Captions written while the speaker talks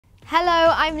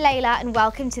Hello, I'm Layla and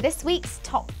welcome to this week's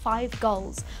Top 5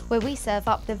 Goals, where we serve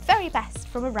up the very best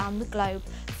from around the globe.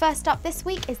 First up this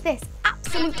week is this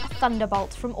absolute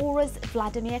thunderbolt from Aurora's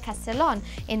Vladimir Castellon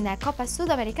in their Copa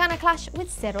Sudamericana clash with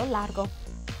Cerro Largo.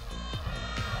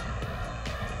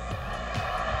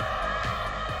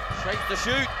 Shapes the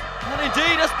shoot, and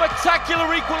indeed a spectacular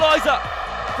equaliser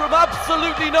from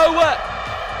absolutely nowhere.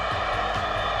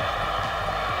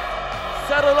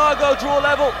 Cerro Largo draw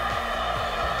level.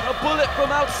 A bullet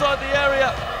from outside the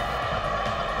area.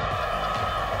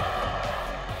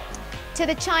 To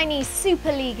the Chinese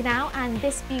Super League now, and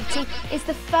this beauty is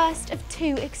the first of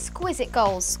two exquisite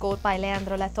goals scored by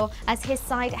Leandro Netto as his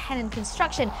side Henan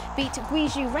Construction beat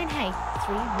Guizhou Renhe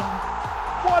 3-1.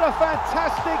 What a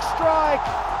fantastic strike!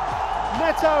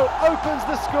 Netto opens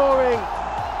the scoring.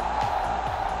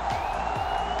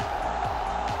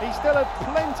 He still had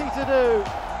plenty to do,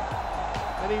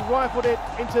 and he rifled it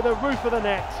into the roof of the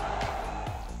net.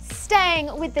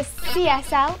 Staying with the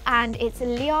CSL, and it's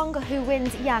Liaong who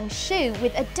wins Yangshu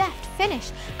with a deft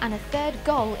finish and a third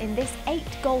goal in this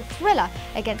 8-goal thriller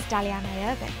against Dalian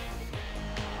Aerbin.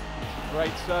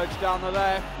 Great surge down the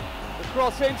left, the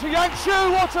cross into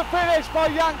Yangshu, what a finish by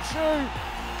Yangshu!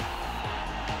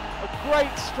 A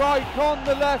great strike on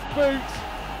the left boot,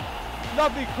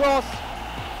 lovely cross,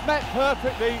 met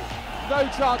perfectly, no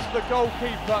chance for the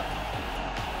goalkeeper,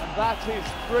 and that is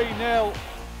 3-0.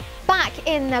 Back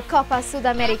in the Copa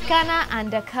Sudamericana,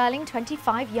 and a curling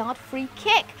 25-yard free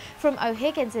kick from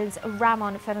O'Higgins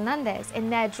Ramon Fernandez in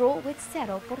their draw with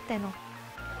Cerro Porteno.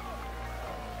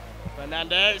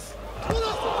 Fernandez.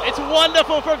 It's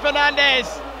wonderful from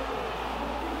Fernandez.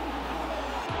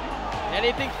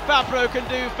 Anything Fabro can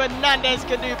do, Fernandez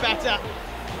can do better.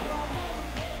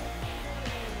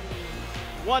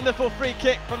 Wonderful free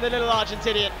kick from the little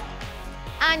Argentinian.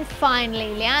 And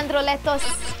finally, Leandro Netto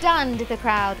stunned the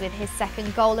crowd with his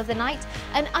second goal of the night,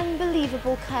 an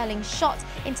unbelievable curling shot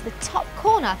into the top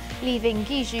corner, leaving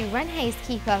Guizhou Renhe's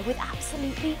keeper with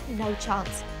absolutely no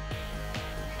chance.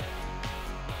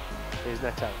 Here's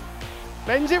Netto.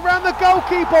 Bends it round the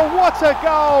goalkeeper, what a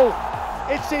goal!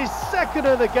 It's his second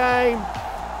of the game.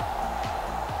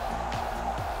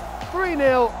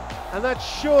 3-0, and that's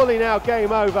surely now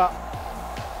game over.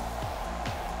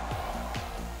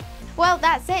 Well,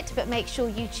 that's it, but make sure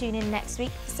you tune in next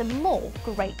week for some more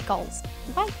great goals.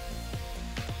 Bye.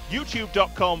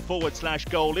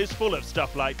 YouTube.com/goal is full of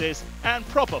stuff like this and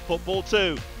proper football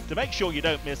too. To make sure you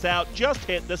don't miss out, just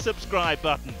hit the subscribe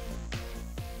button.